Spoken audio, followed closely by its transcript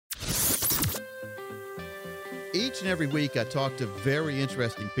Each and every week, I talk to very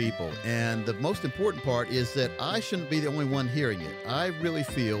interesting people, and the most important part is that I shouldn't be the only one hearing it. I really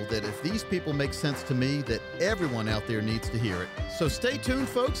feel that if these people make sense to me, that everyone out there needs to hear it. So stay tuned,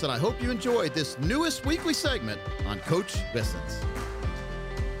 folks, and I hope you enjoyed this newest weekly segment on Coach Listens.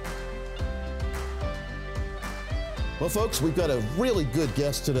 Well, folks, we've got a really good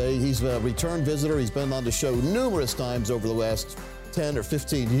guest today. He's a return visitor. He's been on the show numerous times over the last 10 or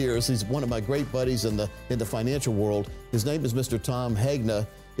 15 years. He's one of my great buddies in the financial world. His name is Mr. Tom Hegna.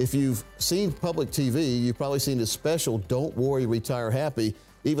 If you've seen public TV, you've probably seen his special, Don't Worry, Retire Happy.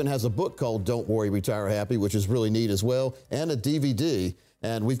 Even has a book called Don't Worry, Retire Happy, which is really neat as well, and a DVD.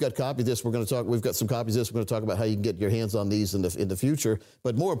 And we've got a copy of this. We've got some copies of this. We're going to talk about how you can get your hands on these in the future.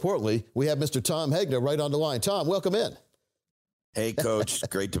 But more importantly, we have Mr. Tom Hegna right on the line. Tom, welcome in. Hey, Coach.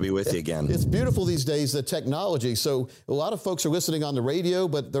 Great to be with you again. It's beautiful these days, the technology. So a lot of folks are listening on the radio,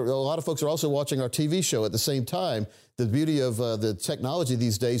 but a lot of folks are also watching our TV show at the same time. The beauty of the technology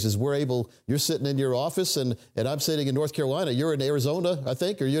these days is you're sitting in your office and I'm sitting in North Carolina. You're in Arizona, I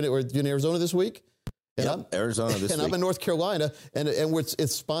think. Are you in Arizona this week? And yep, Arizona this week. I'm in North Carolina, and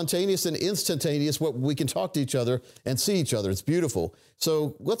it's spontaneous and instantaneous. What we can talk to each other and see each other. It's beautiful.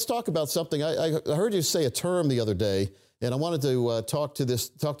 So let's talk about something. I heard you say a term the other day, and I wanted to talk to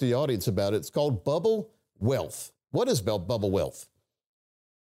the audience about it. It's called bubble wealth. What is bubble wealth?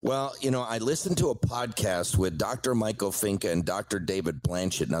 Well, I listened to a podcast with Dr. Michael Finke and Dr. David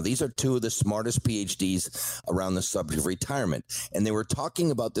Blanchett. Now, these are two of the smartest PhDs around the subject of retirement. And they were talking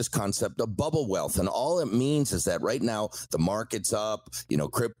about this concept of bubble wealth. And all it means is that right now the market's up,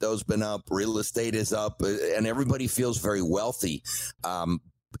 crypto's been up, real estate is up, and everybody feels very wealthy.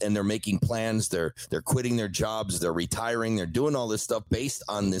 And they're making plans. They're quitting their jobs. They're retiring. They're doing all this stuff based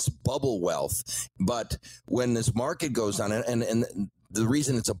on this bubble wealth. But when this market goes on, and the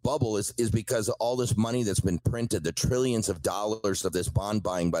reason it's a bubble is because all this money that's been printed, the trillions of dollars of this bond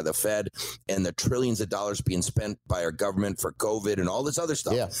buying by the Fed and the trillions of dollars being spent by our government for COVID and all this other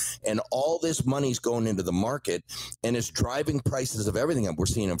stuff. Yeah. And all this money's going into the market and it's driving prices of everything up. We're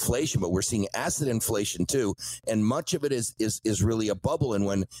seeing inflation, but we're seeing asset inflation too. And much of it is really a bubble. And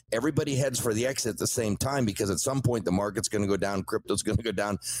when everybody heads for the exit at the same time, because at some point the market's going to go down, crypto's going to go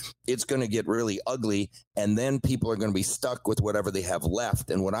down, it's going to get really ugly. And then people are going to be stuck with whatever they have left.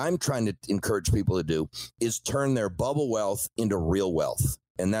 And what I'm trying to encourage people to do is turn their bubble wealth into real wealth.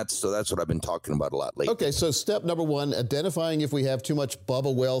 And that's what I've been talking about a lot lately. Okay, so step number one, identifying if we have too much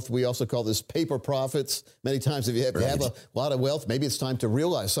bubble wealth. We also call this paper profits. Many times if you have a lot of wealth, maybe it's time to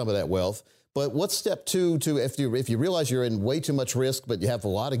realize some of that wealth. But what's step two to if you realize you're in way too much risk, but you have a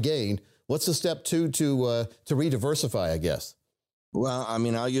lot of gain, what's the step two to re-diversify, I guess? Well,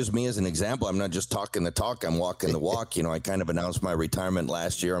 I'll use me as an example. I'm not just talking the talk. I'm walking the walk. I kind of announced my retirement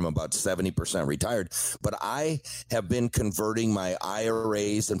last year. I'm about 70% retired, but I have been converting my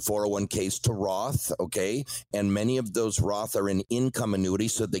IRAs and 401ks to Roth. Okay. And many of those Roth are in income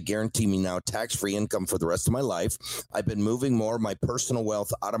annuities. So they guarantee me now tax-free income for the rest of my life. I've been moving more of my personal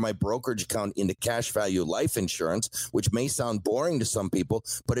wealth out of my brokerage account into cash value life insurance, which may sound boring to some people,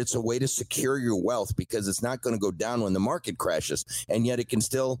 but it's a way to secure your wealth because it's not going to go down when the market crashes. And yet it can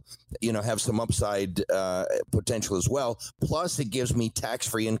still, have some upside potential as well. Plus, it gives me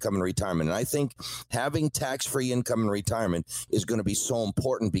tax-free income in retirement. And I think having tax-free income in retirement is going to be so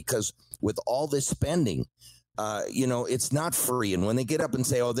important because with all this spending, it's not free. And when they get up and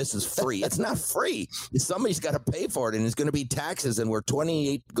say, oh, this is free, it's not free. Somebody's got to pay for it. And it's going to be taxes. And we're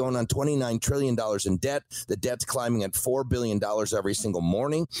going on $29 trillion in debt. The debt's climbing at $4 billion every single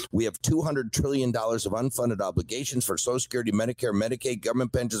morning. We have $200 trillion of unfunded obligations for Social Security, Medicare, Medicaid,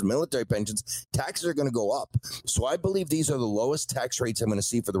 government pensions, military pensions. Taxes are going to go up. So I believe these are the lowest tax rates I'm going to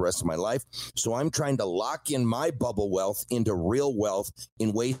see for the rest of my life. So I'm trying to lock in my bubble wealth into real wealth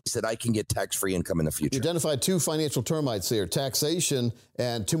in ways that I can get tax-free income in the future. You identified two financial termites here, taxation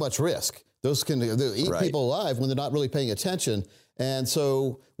and too much risk. Those can eat people alive when they're not really paying attention. And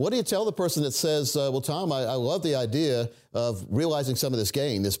so what do you tell the person that says, well, Tom, I love the idea of realizing some of this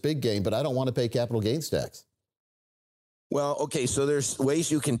gain, this big gain, but I don't want to pay capital gains tax? Well, okay, so there's ways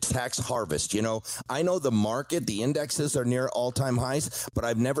you can tax harvest. I know the market, the indexes are near all-time highs, but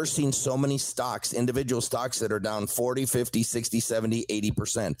I've never seen so many stocks, individual stocks that are down 40, 50, 60, 70,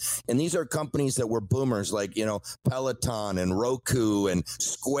 80%. And these are companies that were boomers like, Peloton and Roku and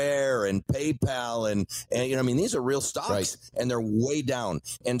Square and PayPal. And these are real stocks and they're way down.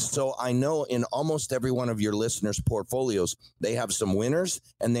 And so I know in almost every one of your listeners' portfolios, they have some winners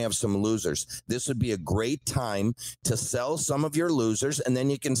and they have some losers. This would be a great time to sell sell some of your losers, and then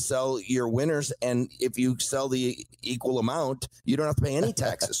you can sell your winners. And if you sell the equal amount, you don't have to pay any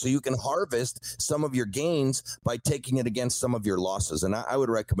taxes. So you can harvest some of your gains by taking it against some of your losses. And I would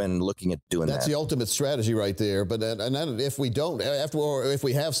recommend looking at doing that. That's the ultimate strategy right there. But and then if we don't, if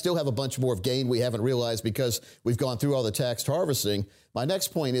we still have a bunch more of gain we haven't realized because we've gone through all the tax harvesting, my next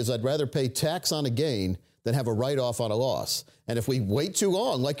point is I'd rather pay tax on a gain than have a write-off on a loss. And if we wait too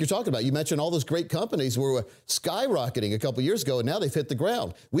long, like you're talking about, you mentioned all those great companies were skyrocketing a couple years ago, and now they've hit the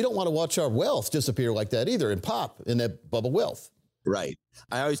ground. We don't want to watch our wealth disappear like that either and pop in that bubble wealth. Right.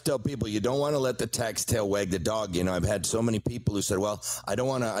 I always tell people you don't want to let the tax tail wag the dog. You know, I've had so many people who said, well, I don't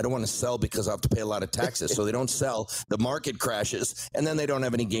want to sell because I have to pay a lot of taxes. So they don't sell, the market crashes, and then they don't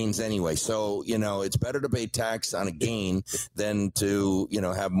have any gains anyway. So, you know, it's better to pay tax on a gain than to, you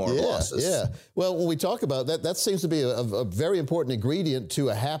know, have more losses. Yeah. Well, when we talk about that, that seems to be a very important ingredient to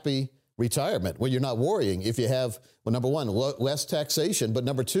a happy retirement, where you're not worrying if you have, well, number one, less taxation, but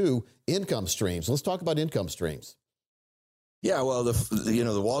number two, income streams. Let's talk about income streams. Yeah, well,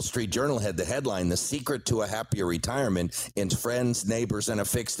 the Wall Street Journal had the headline, "The Secret to a Happier Retirement in Friends, Neighbors, and a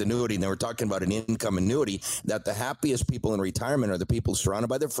Fixed Annuity." And they were talking about an income annuity, that the happiest people in retirement are the people surrounded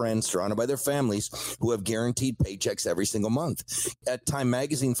by their friends, surrounded by their families, who have guaranteed paychecks every single month. At Time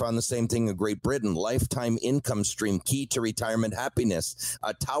Magazine found the same thing in Great Britain. Lifetime income stream, key to retirement happiness.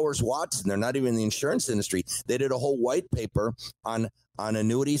 Towers Watson, they're not even in the insurance industry. They did a whole white paper on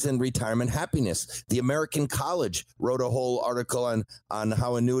annuities and retirement happiness. The American College wrote a whole article on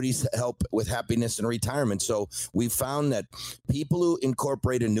how annuities help with happiness and retirement. So we found that people who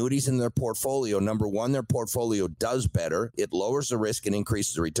incorporate annuities in their portfolio, number one, their portfolio does better. It lowers the risk and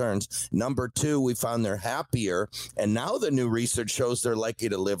increases the returns. Number two, we found they're happier. And now the new research shows they're likely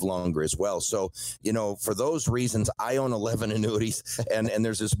to live longer as well. So, you know, for those reasons, I own 11 annuities. And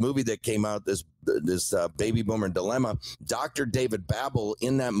there's this movie that came out, this baby boomer dilemma. Dr. David Babbel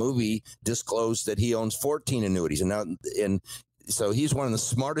in that movie disclosed that he owns 14 annuities. And so he's one of the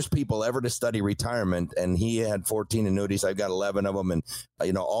smartest people ever to study retirement, and he had 14 annuities. I've got 11 of them. And,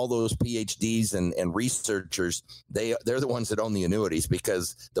 you know, all those PhDs and researchers, they're the ones that own the annuities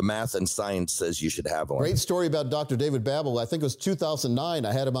because the math and science says you should have one. Great story about Dr. David Babbel. I think it was 2009.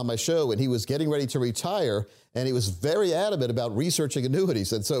 I had him on my show, and he was getting ready to retire, and he was very adamant about researching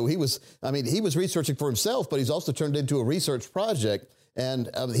annuities. And so he was researching for himself, but he's also turned into a research project, and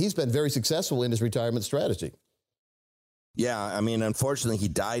he's been very successful in his retirement strategy. Yeah, I mean, unfortunately, he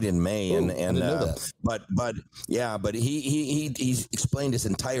died in May, I didn't know that. but he explained his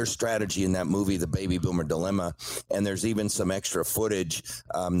entire strategy in that movie, The Baby Boomer Dilemma, and there's even some extra footage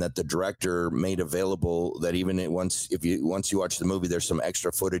that the director made available. That even once you watch the movie, there's some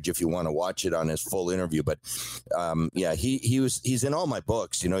extra footage if you want to watch it on his full interview. But he's in all my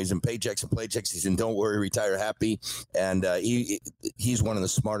books. You know, he's in Paychecks and Playchecks. He's in Don't Worry, Retire Happy, and he's one of the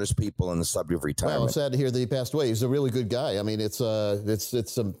smartest people in the subject of retirement. Well, I'm sad to hear that he passed away. He's a really good guy. I mean, it's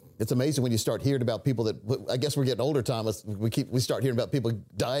amazing when you start hearing about people that, I guess we're getting older, Thomas. We start hearing about people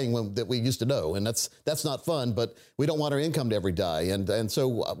dying that we used to know, and that's not fun. But we don't want our income to ever die. And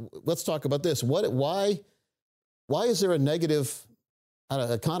so let's talk about this. Why is there a negative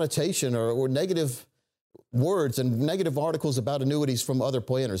a connotation or negative words and negative articles about annuities from other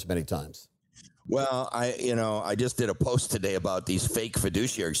planners many times? Well, I just did a post today about these fake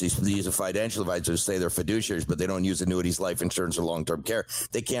fiduciaries. These financial advisors say they're fiduciaries, but they don't use annuities, life insurance, or long-term care.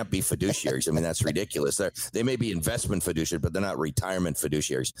 They can't be fiduciaries. I mean, that's ridiculous. They may be investment fiduciaries, but they're not retirement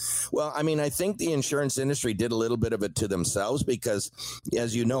fiduciaries. Well, I mean, I think the insurance industry did a little bit of it to themselves because,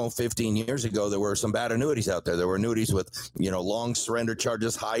 as you know, 15 years ago, there were some bad annuities out there. There were annuities with, long surrender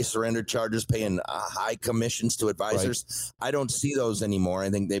charges, high surrender charges, paying high commissions to advisors. Right. I don't see those anymore. I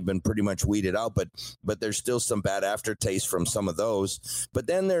think they've been pretty much weeded out. But there's still some bad aftertaste from some of those. But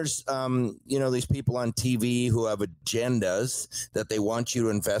then there's, these people on TV who have agendas that they want you to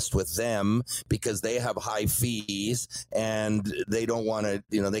invest with them because they have high fees and they don't want to,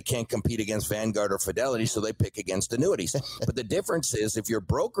 they can't compete against Vanguard or Fidelity, so they pick against annuities. But the difference is if your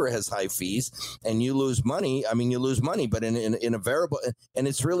broker has high fees and you lose money, you lose money, but in a variable, and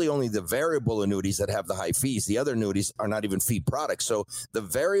it's really only the variable annuities that have the high fees. The other annuities are not even fee products. So the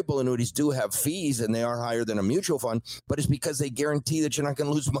variable annuities do have fees and they are higher than a mutual fund, but it's because they guarantee that you're not going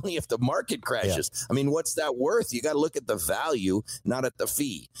to lose money if the market crashes. Yeah. What's that worth? You got to look at the value, not at the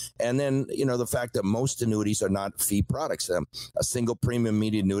fee. And then, the fact that most annuities are not fee products. A single premium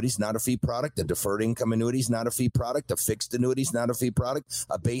immediate annuity is not a fee product. A deferred income annuity is not a fee product. A fixed annuity is not a fee product.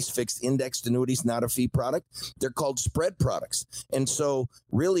 A base fixed indexed annuity is not a fee product. They're called spread products. And so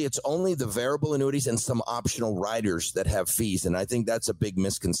really it's only the variable annuities and some optional riders that have fees. And I think that's a big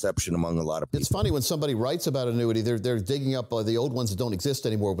misconception among a lot of people. It's funny when somebody writes about annuity, they're digging up the old ones that don't exist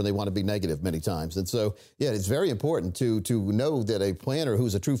anymore when they want to be negative many times. And so, yeah, it's very important to know that a planner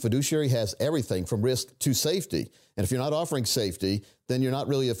who's a true fiduciary has everything from risk to safety. And if you're not offering safety, then you're not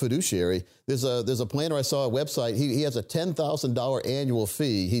really a fiduciary. There's a planner I saw a website. He has a $10,000 annual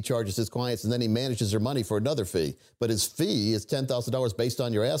fee he charges his clients, and then he manages their money for another fee. But his fee is $10,000 based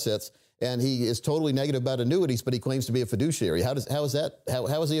on your assets. And he is totally negative about annuities, but he claims to be a fiduciary. How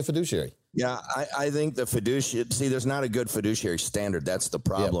is he a fiduciary? Yeah, I think the fiduciary, there's not a good fiduciary standard. That's the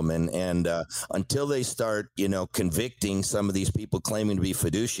problem. Yep. And until they start, convicting some of these people claiming to be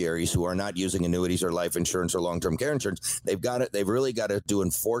fiduciaries who are not using annuities or life insurance or long-term care insurance, they've really got to do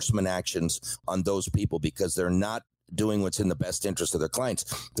enforcement actions on those people because they're not doing what's in the best interest of their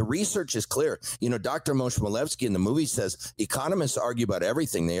clients. The research is clear. Dr. Moshe Milevsky in the movie says economists argue about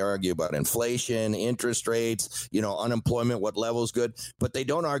everything. They argue about inflation, interest rates, unemployment, what level is good, but they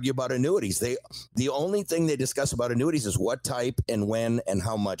don't argue about annuities. The only thing they discuss about annuities is what type and when and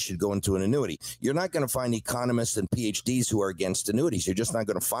how much should go into an annuity. You're not going to find economists and PhDs who are against annuities. You're just not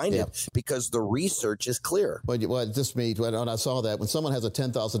going to find it because the research is clear. But what this means, when I saw that, when someone has a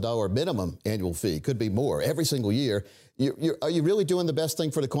 $10,000 minimum annual fee, could be more every single year, are you really doing the best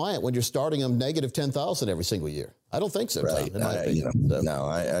thing for the client when you're starting them negative $10,000 every single year? I don't think so. Right. Tom, in my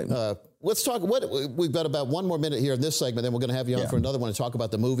opinion. Let's talk. We've got about one more minute here in this segment, then we're going to have you on for another one to talk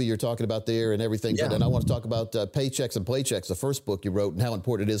about the movie you're talking about there and everything. Yeah. But then I want to talk about Paychecks and Playchecks, the first book you wrote, and how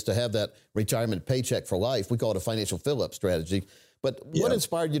important it is to have that retirement paycheck for life. We call it a financial fill-up strategy. But what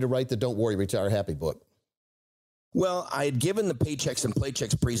inspired you to write the Don't Worry, Retire Happy book? Well, I had given the Paychecks and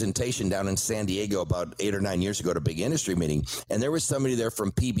Playchecks presentation down in San Diego about 8 or 9 years ago at a big industry meeting. And there was somebody there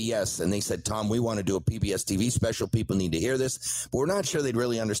from PBS, and they said, Tom, we want to do a PBS TV special. People need to hear this, but we're not sure they'd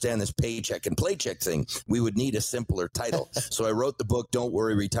really understand this paycheck and playcheck thing. We would need a simpler title. So I wrote the book, Don't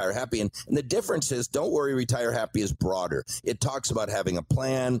Worry, Retire Happy. And the difference is Don't Worry, Retire Happy is broader. It talks about having a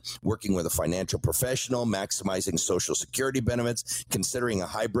plan, working with a financial professional, maximizing Social Security benefits, considering a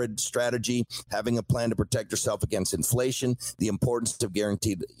hybrid strategy, having a plan to protect yourself against inflation, the importance of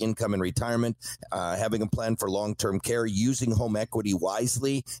guaranteed income in retirement, having a plan for long-term care, using home equity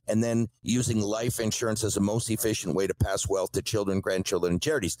wisely, and then using life insurance as the most efficient way to pass wealth to children, grandchildren, and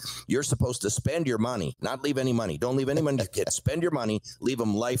charities. You're supposed to spend your money, not leave any money. Don't leave any money to kids. Spend your money, leave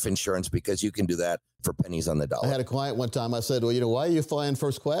them life insurance because you can do that for pennies on the dollar. I had a client one time, I said, well, why are you flying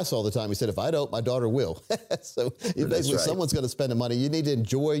first class all the time? He said, if I don't, my daughter will. So basically someone's going to spend the money. You need to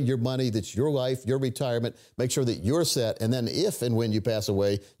enjoy your money. That's your life, your retirement. Make sure that you're set. And then if and when you pass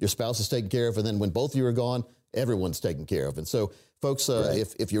away, your spouse is taken care of. And then when both of you are gone, everyone's taken care of. And so, folks,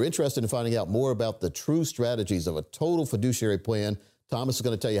 if you're interested in finding out more about the true strategies of a total fiduciary plan, Thomas is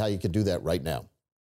going to tell you how you can do that right now.